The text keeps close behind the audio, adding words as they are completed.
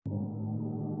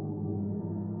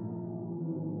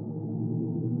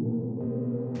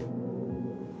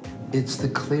It's the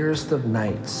clearest of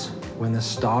nights when the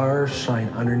stars shine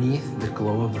underneath the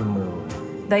glow of the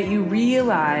moon. That you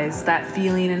realize that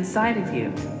feeling inside of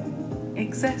you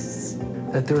exists.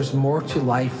 That there's more to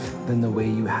life than the way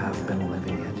you have been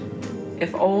living it.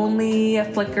 If only a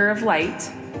flicker of light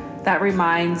that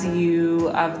reminds you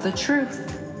of the truth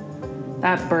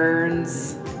that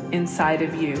burns inside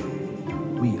of you.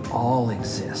 We all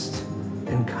exist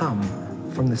and come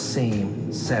from the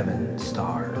same 7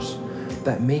 stars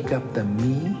that make up the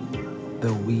me,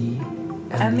 the we,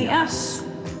 and the us.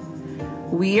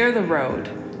 We are the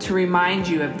road to remind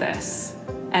you of this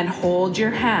and hold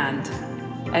your hand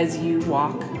as you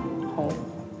walk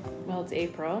home. Well, it's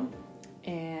April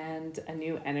and a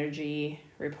new energy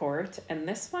report, and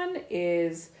this one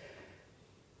is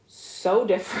so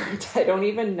different. I don't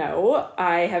even know.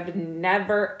 I have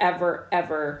never,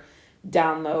 ever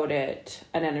downloaded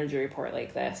an energy report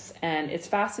like this, and it's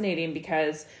fascinating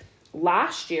because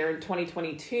last year in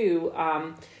 2022,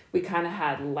 we kind of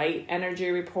had light energy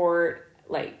report,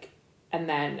 and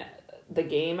then the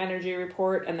game energy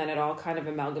report, and then it all kind of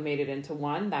amalgamated into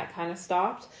one. That kind of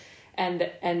stopped.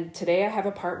 And today I have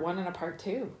a part 1 and a part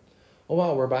 2. Oh,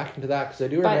 wow, we're back into that, because I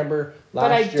do remember last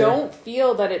year. But I don't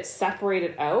feel that it's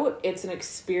separated out. It's an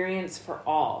experience for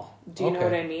all. Do you know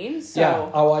what I mean? So, yeah.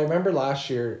 Oh, I remember last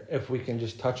year, if we can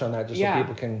just touch on that, just so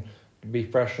people can be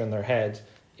fresh in their heads,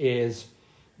 is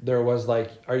there was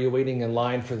are you waiting in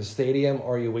line for the stadium,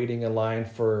 or are you waiting in line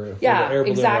for the air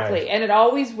balloon ride? And it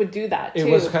always would do that too.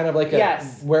 It was kind of like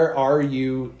where are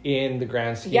you in the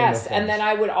grand scheme of things? And then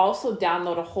I would also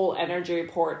download a whole energy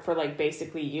report for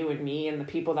basically you and me and the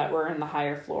people that were in the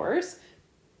higher floors.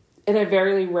 And I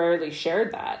very rarely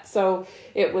shared that. So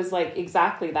it was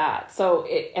exactly that. So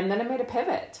and then it made a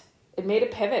pivot. It made a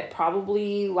pivot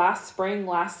probably last spring,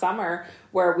 last summer,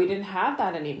 where we didn't have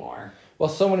that anymore. Well,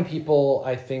 so many people,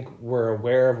 I think, were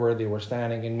aware of where they were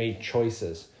standing and made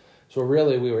choices. So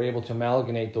really, we were able to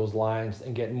amalgamate those lines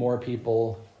and get more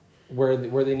people where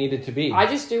they needed to be. I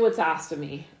just do what's asked of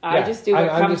me. I just do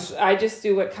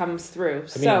what comes through.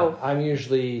 I'm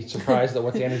usually surprised at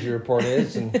what the energy report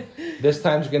is, and this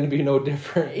time's going to be no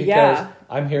different because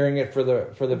I'm hearing it for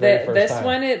the very first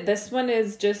time. This one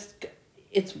is just,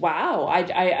 it's wow.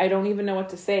 I don't even know what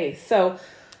to say. So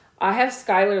I have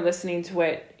Skylar listening to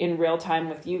it in real time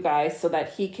with you guys so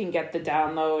that he can get the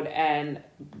download and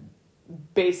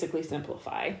basically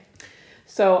simplify.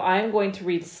 So I'm going to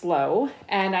read slow,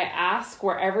 and I ask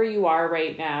wherever you are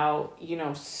right now,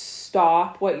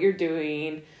 stop what you're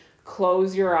doing,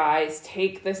 close your eyes,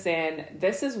 take this in.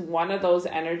 This is one of those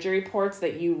energy reports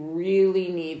that you really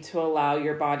need to allow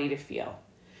your body to feel.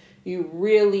 You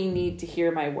really need to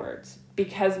hear my words.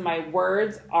 Because my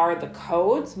words are the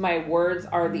codes, my words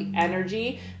are the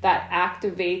energy that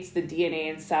activates the DNA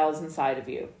and cells inside of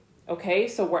you. Okay,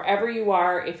 so wherever you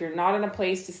are, if you're not in a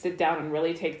place to sit down and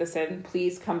really take this in,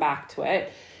 please come back to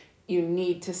it. You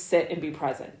need to sit and be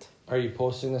present. Are you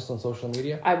posting this on social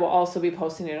media? I will also be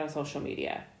posting it on social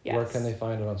media. Yes. Where can they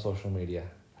find it on social media?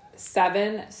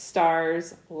 7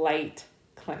 Stars Light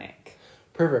Clinic.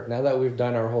 Perfect. Now that we've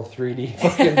done our whole 3D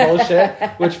fucking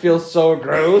bullshit, which feels so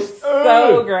gross.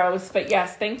 So gross. But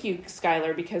yes, thank you,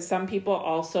 Skylar, because some people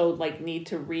also need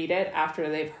to read it after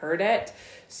they've heard it.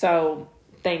 So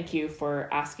thank you for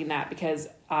asking that, because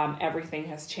everything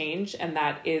has changed, and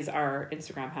that is our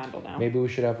Instagram handle now. Maybe we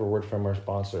should have a word from our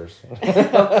sponsors.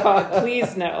 Oh God,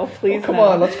 please no. Please come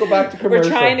on, let's go back to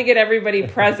commercial. We're trying to get everybody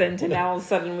present, and now all of a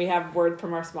sudden we have word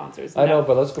from our sponsors. No. I know,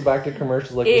 but let's go back to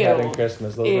commercials like we had in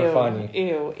Christmas. Those were funny.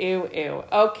 Ew.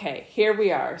 Okay, here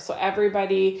we are. So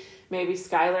everybody, maybe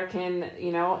Skylar can,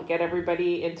 get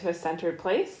everybody into a centered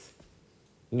place.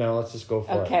 No, let's just go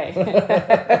for it. Okay.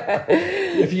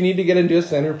 If you need to get into a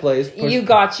center place, push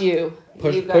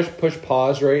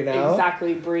pause right now.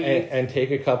 Exactly, breathe. And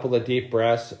take a couple of deep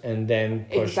breaths and then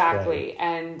push play.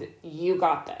 And you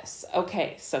got this.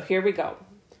 Okay, so here we go.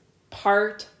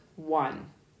 Part 1.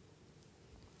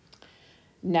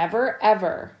 Never,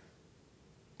 ever,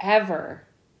 ever,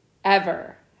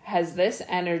 ever has this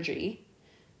energy,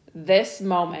 this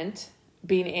moment,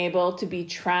 being able to be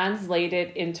translated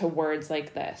into words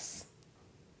like this.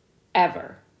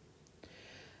 Ever.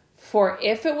 For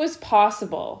if it was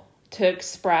possible to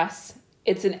express,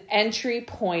 it's an entry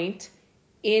point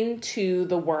into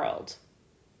the world.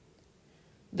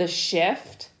 The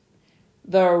shift,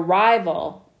 the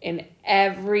arrival in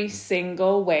every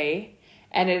single way,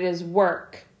 and it is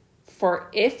work. For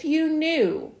if you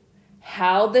knew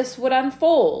how this would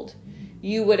unfold,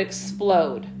 you would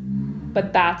explode.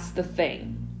 But that's the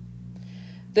thing.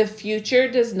 The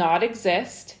future does not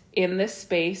exist in this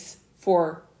space,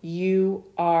 for you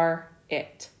are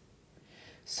it.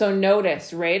 So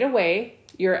notice right away,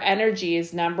 your energy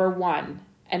is number one.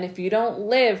 And if you don't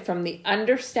live from the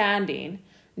understanding,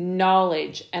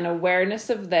 knowledge, and awareness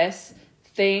of this,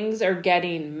 things are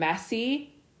getting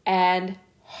messy and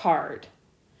hard.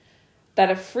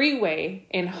 That a freeway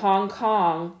in Hong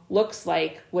Kong looks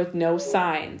like with no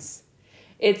signs.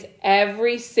 It's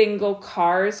every single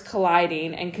cars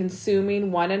colliding and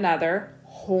consuming one another,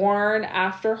 horn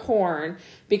after horn,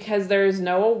 because there is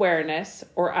no awareness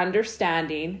or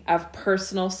understanding of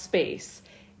personal space,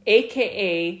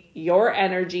 aka your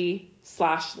energy /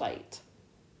 light.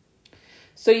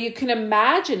 So you can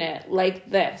imagine it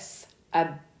like this, a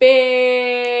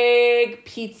big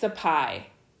pizza pie.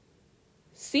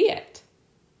 See it.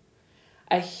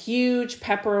 A huge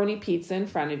pepperoni pizza in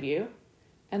front of you,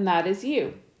 and that is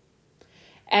you.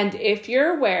 And if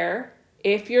you're aware,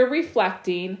 if you're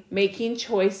reflecting, making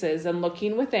choices, and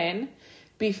looking within,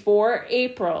 before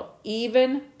April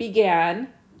even began,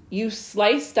 you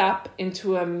sliced up into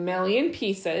 1,000,000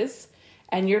 pieces,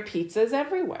 and your pizza's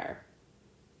everywhere.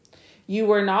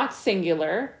 You are not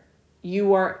singular,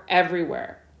 you are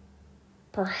everywhere.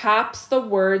 Perhaps the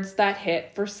words that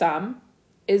hit for some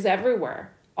is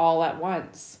everywhere, all at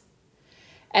once.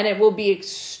 And it will be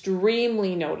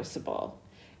extremely noticeable,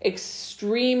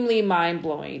 extremely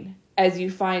mind-blowing, as you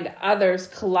find others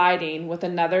colliding with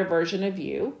another version of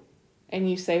you, and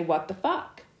you say, what the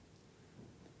fuck?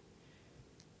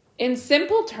 In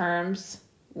simple terms,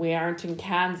 we aren't in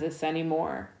Kansas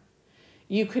anymore.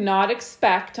 You cannot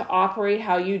expect to operate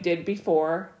how you did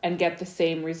before and get the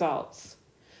same results.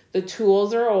 The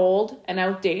tools are old and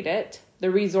outdated.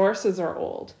 The resources are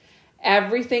old.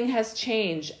 Everything has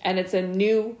changed, and it's a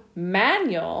new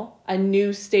manual, a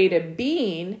new state of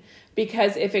being,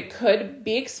 because if it could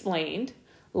be explained,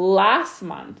 last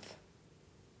month,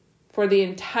 for the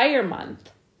entire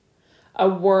month, a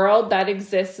world that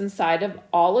exists inside of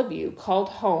all of you called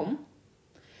home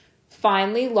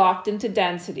finally locked into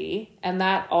density, and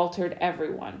that altered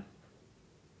everyone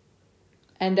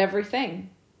and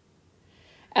everything.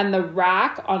 And the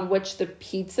rack on which the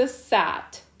pizza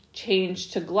sat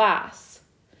changed to glass.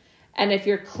 And if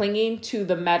you're clinging to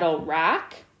the metal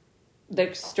rack, the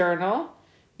external,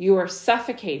 you are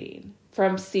suffocating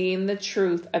from seeing the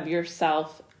truth of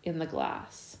yourself in the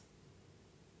glass.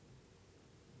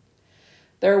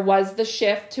 There was the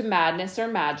shift to madness or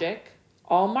magic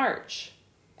all March,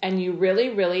 and you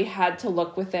really had to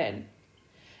look within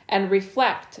and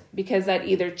reflect, because that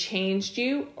either changed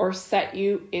you or set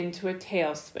you into a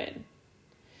tailspin.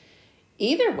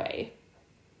 Either way,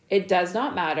 it does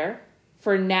not matter.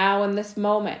 For now, in this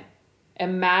moment,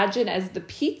 imagine as the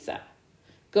pizza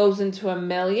goes into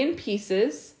 1,000,000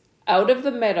 pieces out of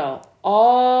the middle,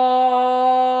 all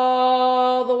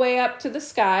the way up to the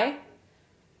sky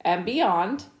and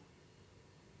beyond,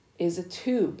 is a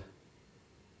tube.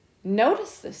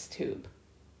 Notice this tube.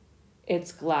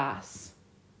 It's glass.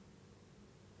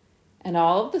 And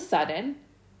all of a sudden,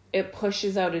 it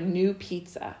pushes out a new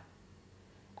pizza.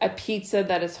 A pizza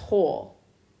that is whole.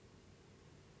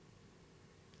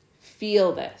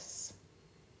 Feel this.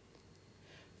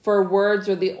 For words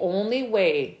are the only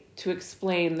way to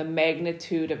explain the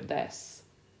magnitude of this.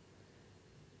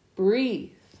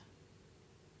 Breathe.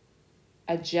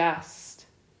 Adjust.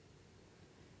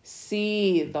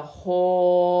 See the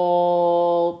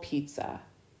whole pizza.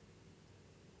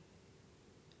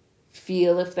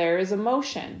 Feel if there is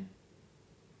emotion.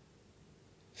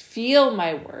 Feel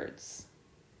my words.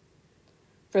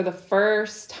 For the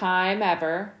first time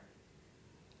ever,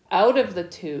 out of the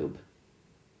tube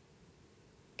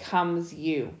comes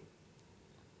you.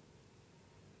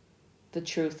 The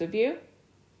truth of you.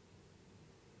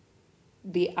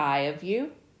 The I of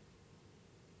you.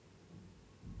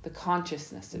 The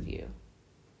consciousness of you.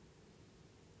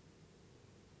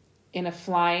 In a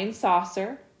flying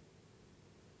saucer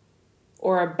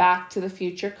or a Back to the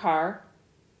Future car,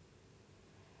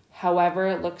 however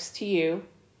it looks to you,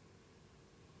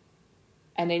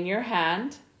 and in your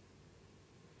hand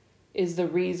is the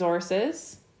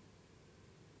resources,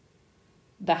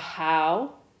 the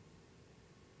how,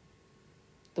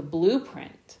 the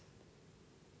blueprint.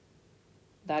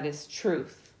 That is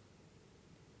truth.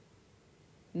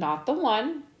 Not the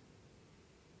one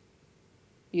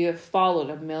you have followed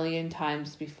 1,000,000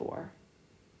 times before,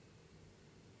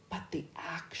 but the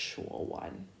actual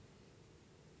one.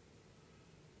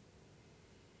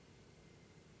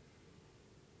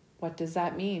 What does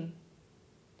that mean?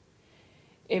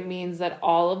 It means that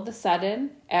all of a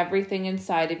sudden, everything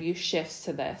inside of you shifts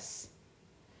to this.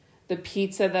 The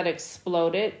pizza that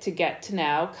exploded to get to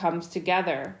now comes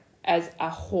together as a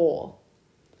whole.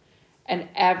 And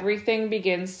everything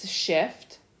begins to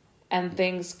shift and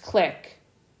things click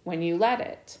when you let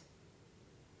it.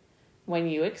 When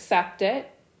you accept it,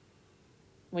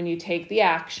 when you take the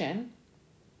action,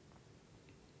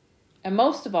 and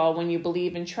most of all, when you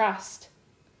believe and trust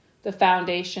the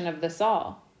foundation of this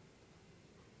all.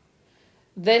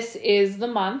 This is the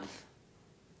month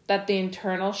that the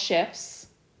internal shifts.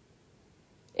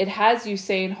 It has you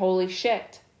saying, holy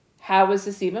shit, how is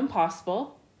this even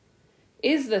possible?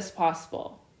 Is this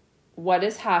possible? What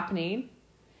is happening?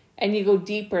 And you go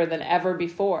deeper than ever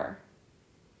before.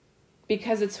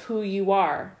 Because it's who you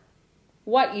are,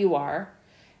 what you are,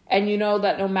 and you know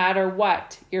that no matter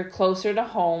what, you're closer to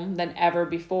home than ever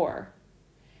before.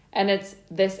 And it's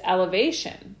this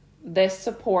elevation, this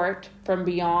support from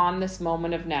beyond this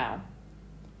moment of now.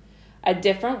 A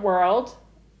different world,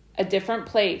 a different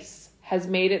place has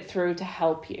made it through to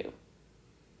help you.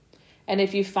 And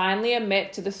if you finally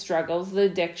admit to the struggles, the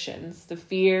addictions, the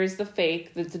fears, the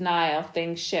fake, the denial,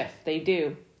 things shift, they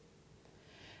do.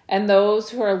 And those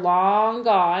who are long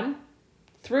gone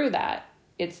through that,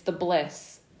 it's the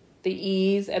bliss, the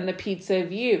ease, and the pizza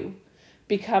of you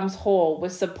becomes whole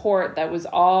with support that was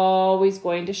always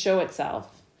going to show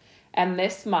itself. And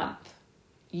this month,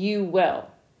 you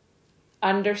will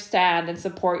understand and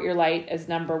support your light as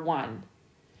number one.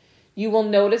 You will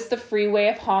notice the freeway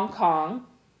of Hong Kong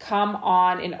come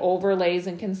on in overlays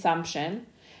and consumption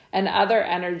and other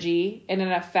energy in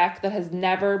an effect that has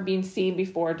never been seen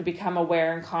before to become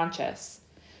aware and conscious.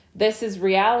 This is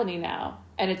reality now,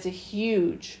 and it's a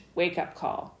huge wake-up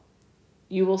call.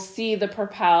 You will see the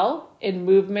propel in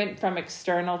movement from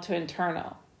external to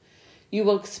internal. You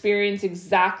will experience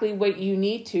exactly what you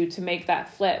need to make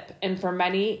that flip. And for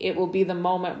many, it will be the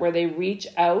moment where they reach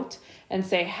out and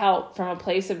say help from a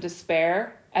place of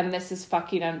despair, and this is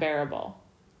fucking unbearable.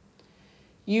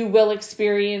 You will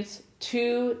experience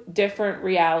two different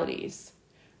realities.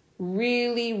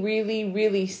 Really, really,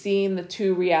 really seeing the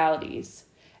two realities,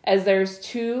 as there's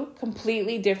two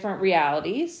completely different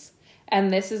realities.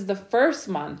 And this is the first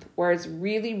month where it's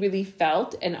really, really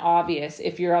felt and obvious.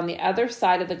 If you're on the other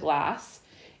side of the glass,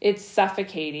 it's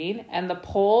suffocating, and the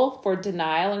pull for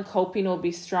denial and coping will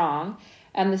be strong.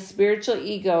 And the spiritual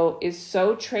ego is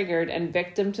so triggered and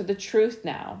victim to the truth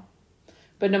now.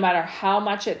 But no matter how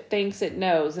much it thinks it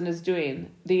knows and is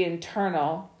doing, the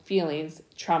internal feelings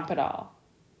trump it all.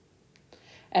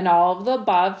 And all of the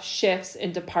above shifts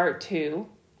into part 2,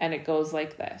 and it goes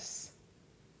like this.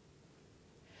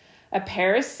 A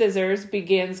pair of scissors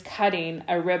begins cutting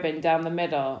a ribbon down the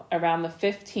middle around the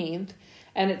 15th,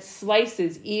 and it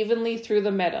slices evenly through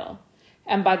the middle.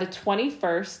 And by the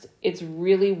 21st, it's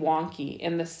really wonky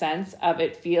in the sense of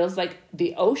it feels like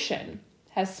the ocean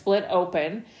has split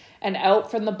open, and out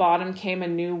from the bottom came a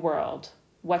new world.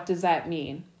 What does that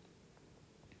mean?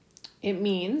 It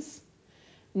means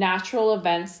natural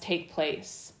events take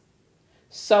place.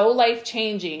 So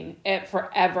life-changing, it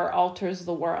forever alters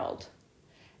the world.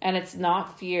 And it's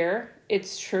not fear,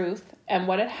 it's truth. And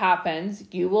when it happens,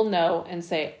 you will know and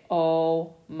say,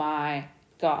 oh my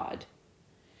God.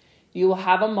 You will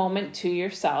have a moment to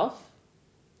yourself.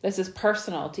 This is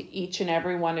personal to each and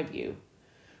every one of you,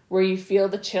 where you feel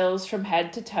the chills from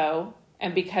head to toe.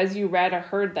 And because you read or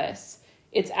heard this,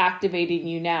 it's activating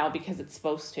you now because it's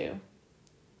supposed to.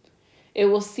 It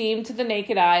will seem to the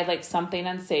naked eye like something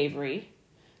unsavory.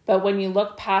 But when you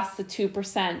look past the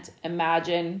 2%,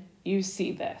 imagine you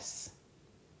see this.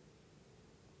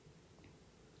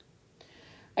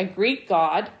 A Greek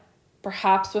god,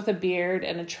 perhaps with a beard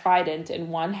and a trident in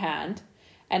one hand,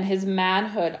 and his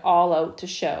manhood all out to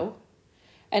show.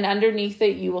 And underneath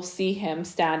it, you will see him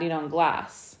standing on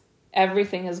glass.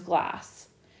 Everything is glass.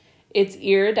 It's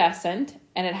iridescent,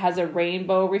 and it has a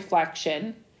rainbow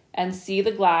reflection, and see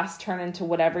the glass turn into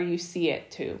whatever you see it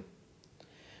to.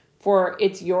 For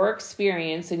it's your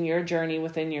experience and your journey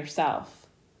within yourself.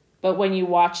 But when you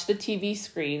watch the TV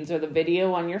screens or the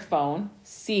video on your phone,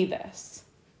 see this,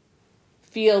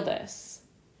 feel this,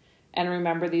 and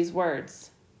remember these words.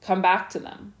 Come back to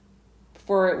them,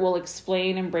 for it will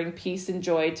explain and bring peace and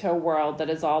joy to a world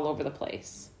that is all over the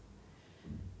place.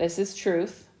 This is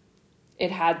truth.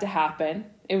 It had to happen.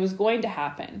 It was going to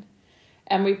happen.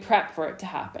 And we prep for it to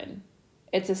happen.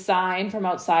 It's a sign from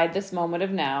outside this moment of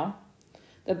now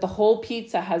that the whole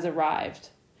pizza has arrived.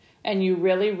 And you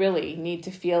really, really need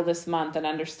to feel this month and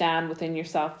understand within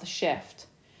yourself the shift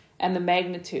and the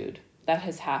magnitude that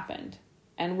has happened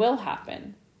and will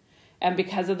happen. And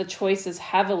because of the choices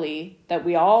heavily that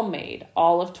we all made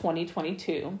all of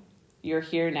 2022, you're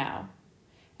here now.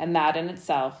 And that in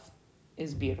itself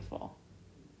is beautiful.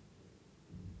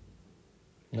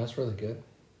 That's really good.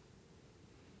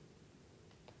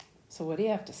 So what do you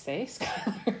have to say,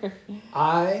 Skylar?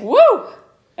 Woo!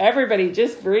 Everybody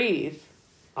just breathe.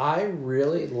 I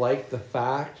really like the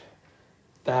fact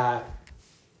that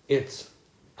it's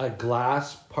a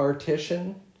glass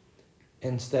partition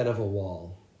instead of a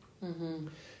wall. Mm-hmm.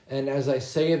 And as I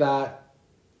say that,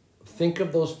 think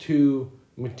of those two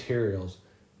materials.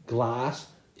 Glass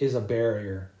is a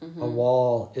barrier. Mm-hmm. A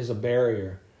wall is a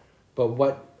barrier. But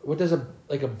what does a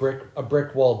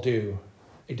brick wall do?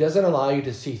 It doesn't allow you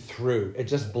to see through. It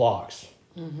just blocks.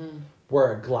 Mm-hmm.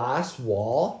 Where a glass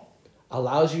wall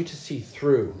allows you to see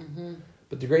through. Mm-hmm.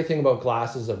 But the great thing about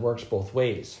glass is it works both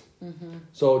ways. Mm-hmm.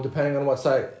 So depending on what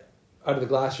side out of the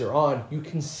glass you're on, you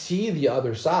can see the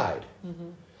other side.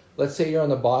 Mm-hmm. Let's say you're on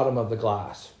the bottom of the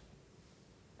glass.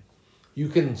 You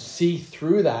can see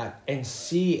through that and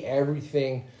see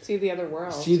everything. See the other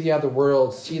world. See the other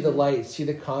world. See the light. See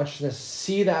the consciousness.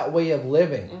 See that way of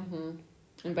living. Mm-hmm.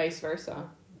 And vice versa.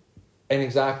 And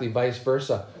exactly vice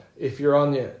versa. If you're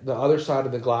on the other side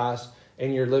of the glass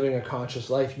and you're living a conscious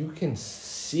life, you can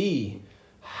see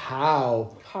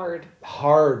how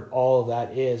hard all of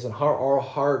that is and how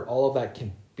hard all of that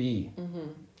can be. Mm-hmm.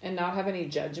 And not have any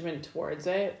judgment towards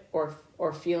it or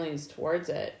feelings towards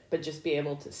it, but just be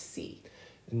able to see.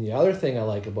 And the other thing I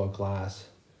like about glass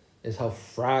is how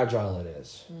fragile it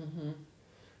is.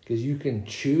 Because you can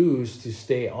choose to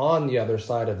stay on the other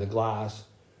side of the glass.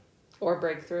 Or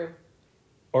break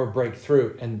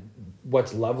through. And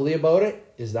what's lovely about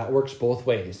it is that works both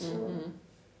ways. Mm-hmm.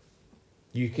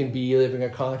 You can be living a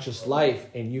conscious life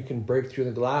and you can break through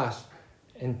the glass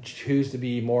and choose to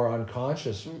be more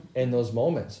unconscious in those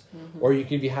moments. Mm-hmm. Or you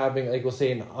could be having, like we'll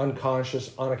say, an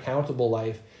unconscious, unaccountable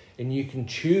life, and you can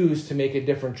choose to make a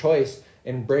different choice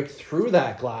and break through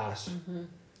that glass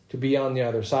to be on the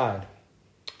other side.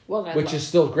 Well, which is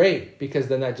still great, because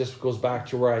then that just goes back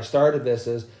to where I started this,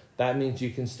 is that means you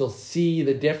can still see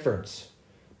the difference,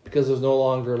 because there's no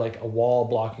longer like a wall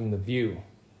blocking the view.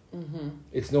 Mm-hmm.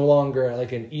 It's no longer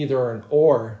like an either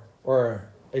or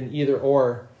an either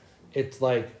or. It's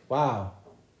like, wow,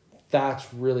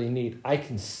 that's really neat. I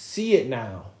can see it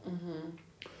now. Mm-hmm.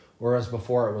 Whereas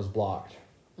before it was blocked.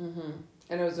 Mm-hmm.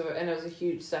 And it was a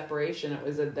huge separation. It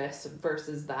was a this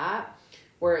versus that,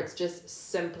 where it's just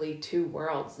simply two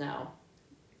worlds now.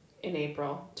 In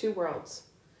April, two worlds,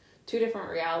 two different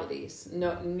realities.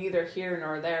 No, neither here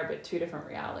nor there, but two different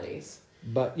realities.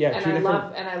 But yeah,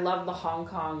 I love the Hong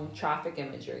Kong traffic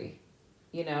imagery,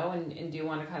 you know. And do you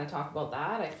want to kind of talk about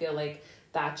that? I feel like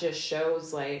that just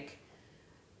shows like,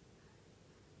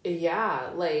 yeah,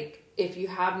 like if you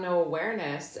have no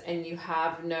awareness and you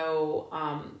have no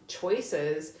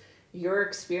choices, you're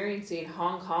experiencing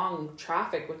Hong Kong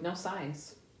traffic with no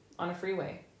signs on a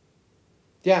freeway.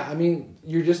 Yeah, I mean,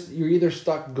 you're either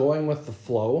stuck going with the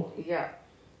flow. Yeah.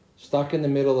 Stuck in the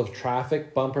middle of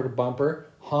traffic, bumper to bumper,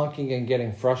 honking and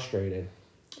getting frustrated.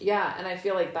 Yeah, and I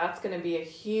feel like that's going to be a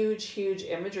huge, huge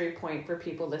imagery point for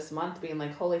people this month, being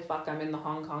like, holy fuck, I'm in the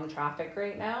Hong Kong traffic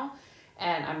right now,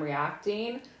 and I'm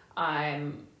reacting.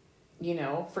 I'm,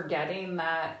 forgetting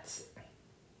that,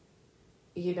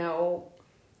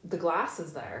 the glass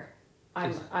is there.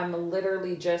 I'm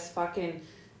literally just fucking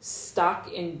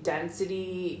stuck in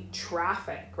density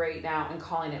traffic right now and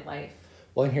calling it life.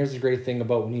 Well, and here's the great thing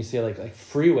about when you say like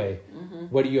freeway,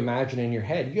 what do you imagine in your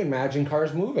head? You imagine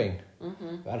cars moving.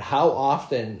 Mm-hmm. But how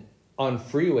often on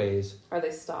freeways are they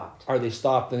stopped? And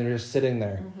they're just sitting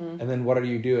there. Mm-hmm. And then what are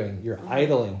you doing? You're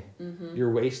idling. Mm-hmm.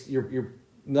 You're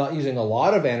not using a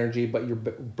lot of energy, but you're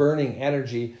burning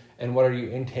energy. And what are you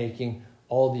intaking?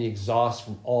 All the exhaust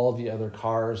from all the other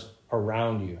cars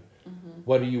around you. Mm-hmm.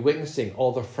 What are you witnessing?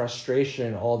 All the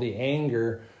frustration, all the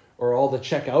anger, or all the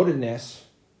checkoutedness,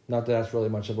 not that that's really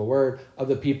much of a word, of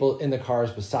the people in the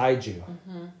cars beside you.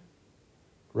 Mm-hmm.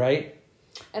 Right?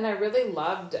 And I really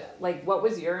loved, like, what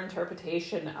was your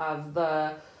interpretation of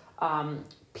the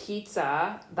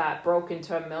pizza that broke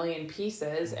into 1 million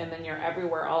pieces, and then you're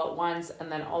everywhere all at once,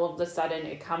 and then all of a sudden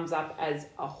it comes up as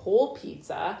a whole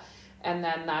pizza, and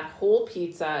then that whole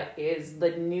pizza is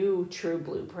the new true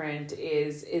blueprint,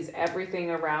 is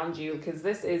everything around you, because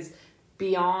this is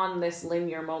beyond this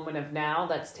linear moment of now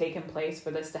that's taken place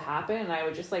for this to happen. And I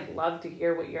would just love to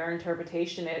hear what your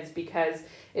interpretation is, because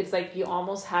it's like you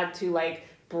almost had to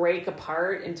break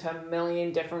apart into 1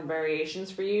 million different variations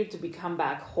for you to become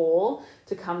back whole,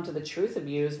 to come to the truth of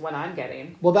you, is what I'm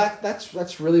getting. Well,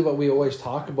 that's really what we always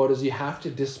talk about, is you have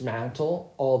to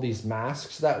dismantle all these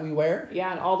masks that we wear.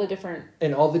 Yeah, and all the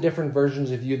different versions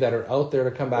of you that are out there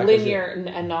to come back. Linear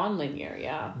and non-linear,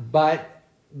 yeah. But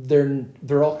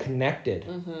they're all connected.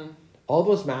 Mm-hmm. All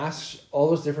those masks, all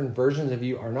those different versions of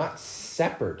you are not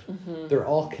separate. Mm-hmm. They're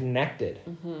all connected.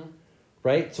 Mm-hmm.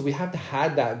 right? So we have to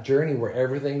had that journey where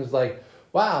everything is like,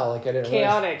 wow, like I didn't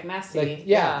chaotic, messy. Like,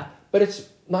 yeah. But it's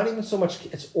not even so much,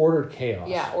 it's ordered chaos.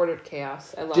 Yeah, ordered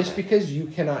chaos. I love just it. Because you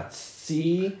cannot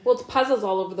see. Well, it's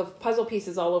puzzle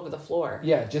pieces all over the floor.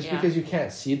 Yeah, because you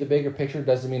can't see the bigger picture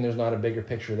doesn't mean there's not a bigger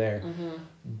picture there. Mm-hmm.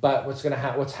 But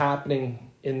what's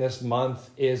happening in this month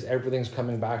is everything's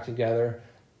coming back together,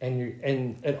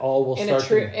 and it all will start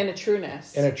in a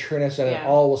trueness, and it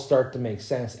all will start to make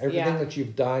sense. Everything that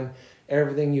you've done,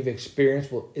 everything you've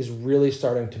experienced is really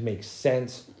starting to make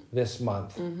sense this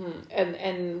month. Mm-hmm.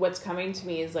 And what's coming to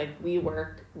me is like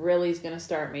WeWork really is going to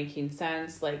start making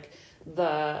sense. Like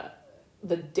the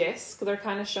disc, they're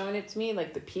kind of showing it to me,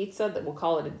 like the pizza, that we'll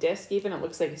call it a disc even, it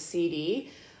looks like a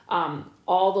CD.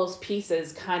 All those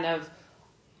pieces kind of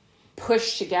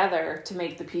push together to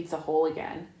make the pizza whole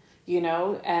again, you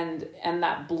know, and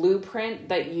that blueprint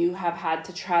that you have had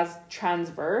to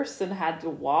transverse and had to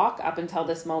walk up until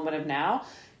this moment of now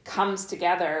comes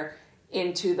together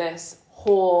into this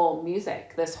whole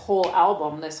music, this whole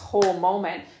album, this whole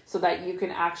moment, so that you can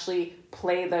actually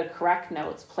play the correct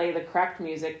notes, play the correct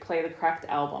music, play the correct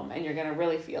album, and you're going to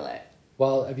really feel it.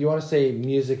 Well, if you want to say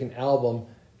music and album,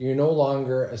 you're no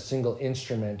longer a single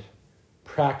instrument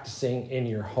practicing in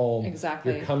your home.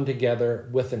 Exactly. You come together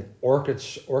with an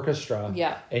orchestra.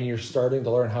 Yeah. And you're starting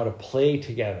to learn how to play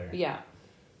together. Yeah.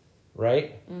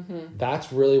 Right? Mm-hmm.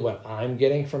 That's really what I'm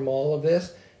getting from all of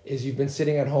this, is you've been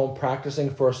sitting at home practicing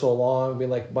for so long,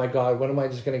 being like, my God, when am I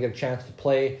just going to get a chance to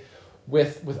play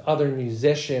with other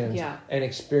musicians and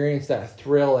experience that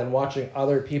thrill and watching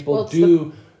other people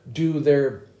do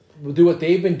what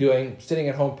they've been doing, sitting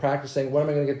at home practicing. When am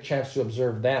I going to get a chance to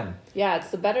observe them? Yeah, it's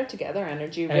the better together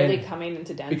energy really coming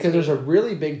into density. Because there's a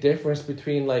really big difference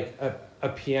between like a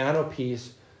piano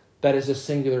piece that is a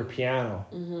singular piano,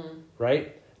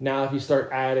 right? Now, if you start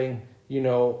adding, you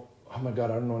know, oh my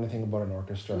God, I don't know anything about an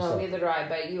orchestra. No, neither do I,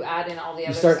 but you add in all the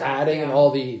other stuff. You start adding in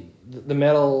all the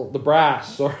metal, the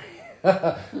brass,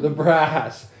 the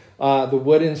brass, the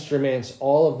wood instruments,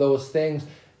 all of those things,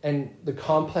 and the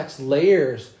complex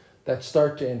layers that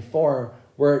start to inform,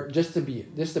 where just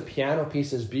the piano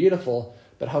piece is beautiful,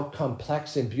 but how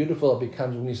complex and beautiful it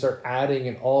becomes when you start adding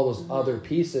in all those other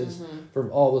pieces from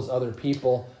all those other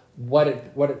people. What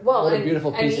a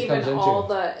beautiful piece it comes into. And even all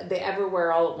the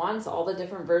Everywhere All at Once, all the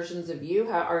different versions of you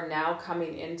are now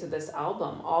coming into this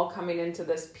album, all coming into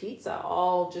this pizza,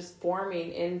 all just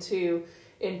forming into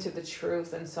the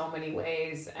truth in so many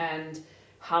ways. And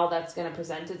how that's going to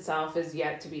present itself is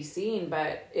yet to be seen,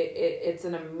 but it's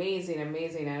an amazing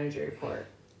energy report.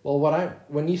 Well,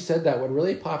 when you said that, what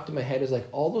really popped in my head is like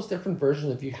all those different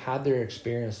versions of you had their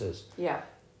experiences. Yeah.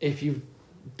 If you've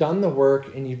done the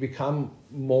work and you've become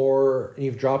more, and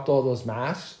you've dropped all those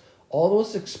masks, all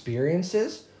those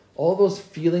experiences, all those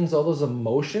feelings, all those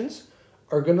emotions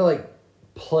are going to like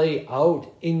play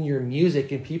out in your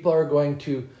music, and people are going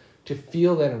to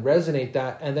feel that and resonate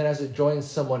that. And then as it joins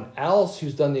someone else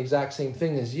who's done the exact same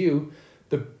thing as you,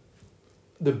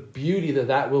 the beauty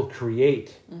that will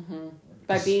create. Mm-hmm.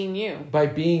 By being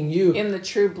you. In the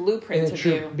true blueprint of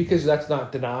you. Because that's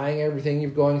not denying everything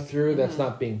you're going through. That's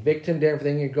not being victim to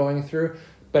everything you're going through.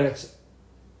 But it's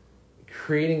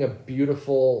creating a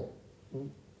beautiful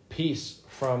piece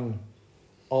from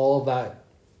all of that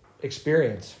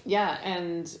experience. Yeah,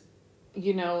 and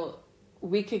you know,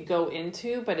 we could go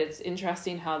into, but it's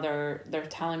interesting how they're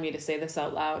telling me to say this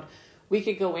out loud. We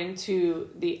could go into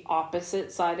the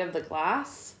opposite side of the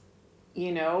glass,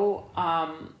 you know,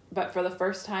 but for the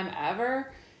first time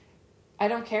ever, I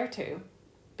don't care to,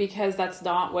 because that's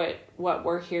not what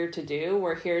we're here to do.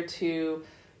 We're here to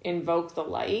invoke the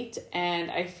light, and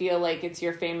I feel like it's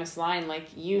your famous line, like,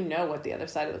 you know what the other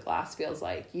side of the glass feels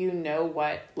like. You know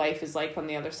what life is like on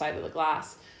the other side of the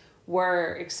glass.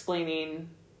 We're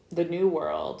explaining the new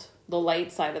world, the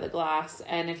light side of the glass.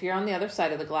 And if you're on the other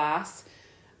side of the glass,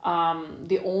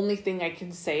 the only thing I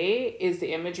can say is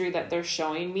the imagery that they're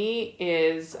showing me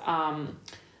is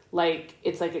like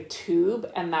it's like a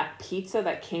tube, and that pizza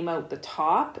that came out the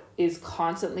top is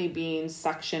constantly being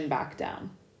suctioned back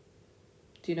down.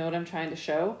 Do you know what I'm trying to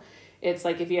show? It's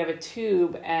like if you have a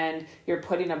tube and you're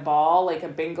putting a ball, like a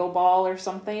bingo ball or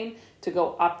something, to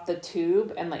go up the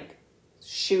tube and like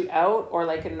shoot out, or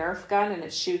like a Nerf gun and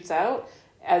it shoots out,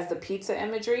 as the pizza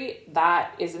imagery,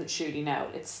 that isn't shooting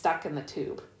out. It's stuck in the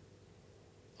tube.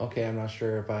 Okay, I'm not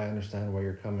sure if I understand where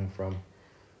you're coming from.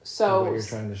 So what you're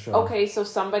trying to show. Okay, so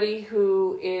somebody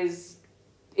who is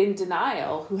in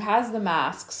denial, who has the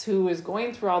masks, who is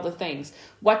going through all the things,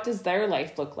 what does their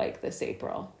life look like this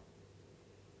April?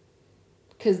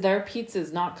 Because their pizza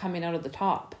is not coming out of the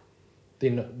top. They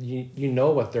know, you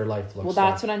know what their life looks like. Well,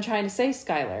 that's what I'm trying to say,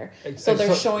 Skylar. So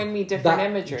they're showing me different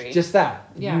imagery. Just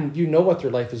that. Yeah. You know what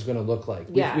their life is going to look like.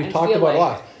 We've talked about a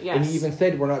lot. Yes. And you even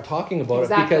said we're not talking about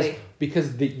exactly. it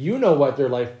because you know what their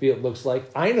life looks like.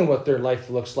 I know what their life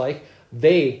looks like.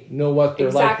 They know what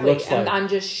their life looks like. And I'm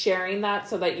just sharing that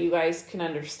so that you guys can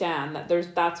understand that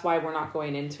that's why we're not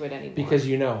going into it anymore. Because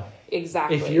you know.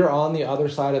 Exactly. If you're on the other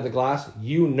side of the glass,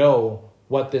 you know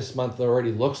what this month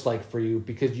already looks like for you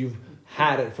because you've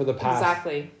had it for the past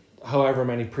however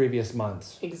many previous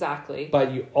months. Exactly.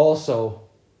 But you also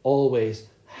always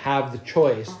have the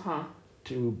choice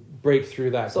to break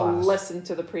through that glass. So listen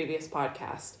to the previous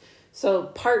podcast. So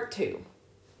part 2.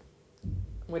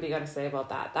 What do you got to say about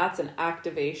that? That's an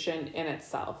activation in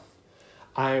itself.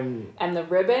 And the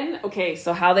ribbon, okay,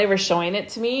 so how they were showing it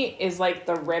to me is like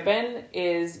the ribbon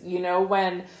is, you know,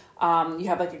 when you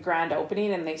have like a grand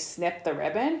opening and they snip the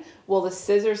ribbon, well, the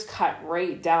scissors cut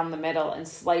right down the middle and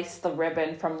slice the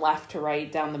ribbon from left to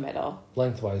right down the middle.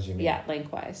 Lengthwise, you mean? Yeah,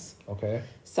 lengthwise. Okay.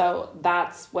 So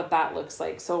that's what that looks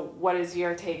like. So what is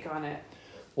your take on it?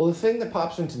 Well, the thing that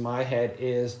pops into my head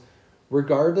is,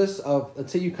 regardless of,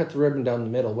 let's say you cut the ribbon down the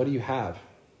middle, what do you have?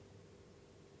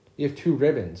 You have 2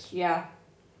 ribbons. Yeah.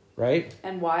 Right?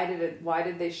 And why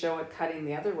did they show it cutting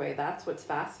the other way? That's what's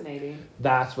fascinating.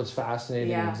 That's what's fascinating,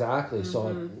 yeah. Exactly. Mm-hmm.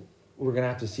 So we're going to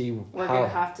have to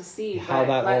see how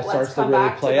that all starts to really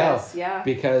play out. Yeah.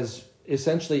 Because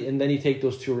essentially, and then you take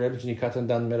those 2 ribbons and you cut them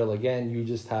down the middle again, you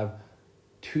just have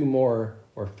 2 more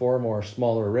or 4 more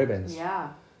smaller ribbons. Yeah.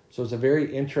 So it's a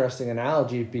very interesting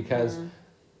analogy because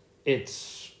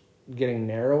it's getting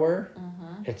narrower.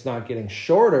 Mm-hmm. It's not getting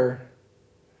shorter.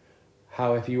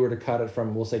 How if you were to cut it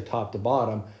from, we'll say, top to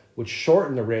bottom, would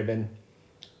shorten the ribbon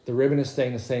is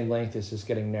staying the same length, it's just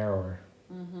getting narrower.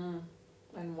 Mm-hmm.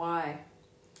 And why?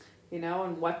 You know,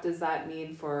 and what does that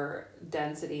mean for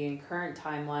density in current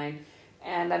timeline?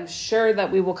 And I'm sure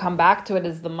that we will come back to it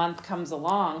as the month comes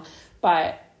along,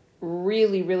 but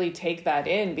really, really take that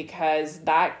in because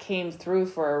that came through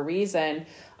for a reason.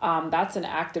 That's an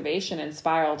activation in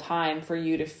spiral time for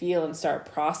you to feel and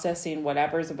start processing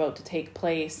whatever's about to take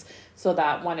place so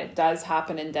that when it does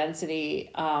happen in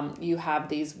density, you have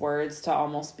these words to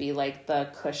almost be like the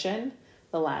cushion,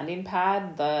 the landing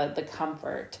pad, the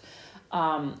comfort.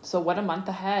 So what a month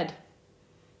ahead.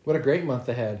 What a great month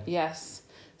ahead. Yes.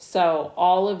 So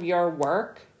all of your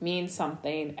work means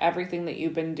something. Everything that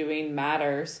you've been doing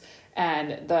matters.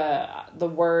 And the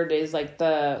word is like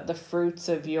the fruits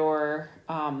of your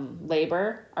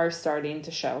labor are starting to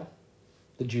show.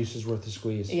 The juice is worth the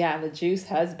squeeze. Yeah, the juice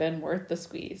has been worth the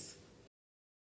squeeze.